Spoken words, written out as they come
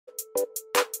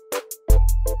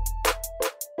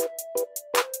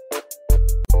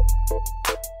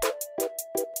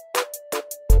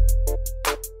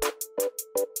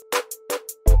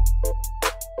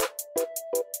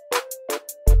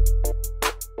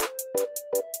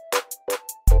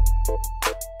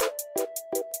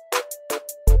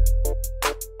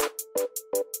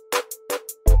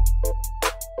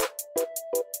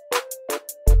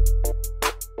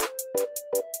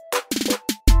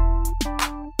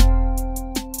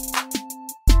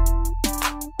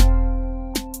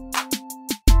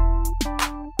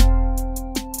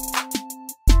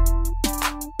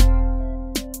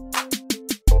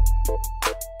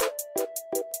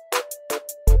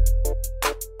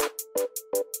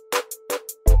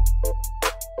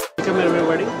Welcome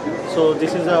everybody. So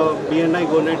this is a BNI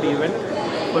GoNet event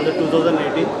for the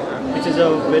 2018, which is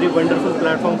a very wonderful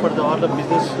platform for all the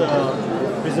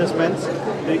businessmen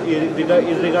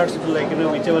in regards to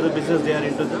whichever the business they are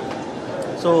into.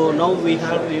 So now we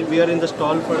are in the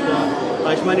stall for the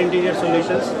aayshman interior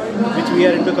solutions, which we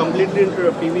are completely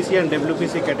into PVC and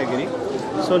WPC category.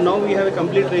 So now we have a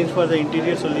complete range for the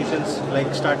interior solutions,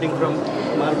 like starting from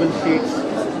marble sheets,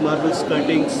 marble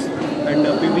skirtings, and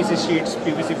PVC sheets,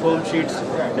 PVC foam sheets,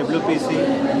 WPC,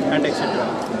 and etc.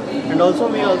 And also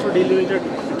we also deal with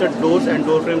the doors and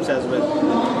door frames as well.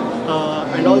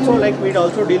 And also we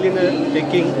also deal in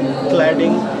decking,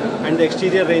 cladding, and the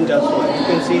exterior range also. You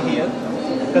can see here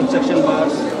construction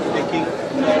bars, decking,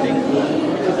 cladding,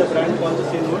 which is the brand called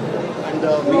Sinwood, and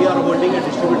we are holding a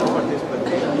distributor for this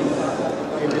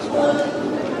in this one.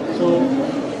 So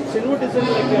Sinwood is a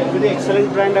very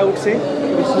excellent brand, I would say.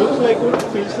 It looks like wood,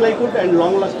 feels like wood, and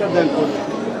long lasting than wood.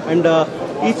 And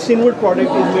each Sinwood product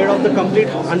is made of the complete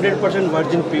 100%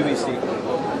 virgin PVC.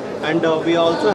 And we also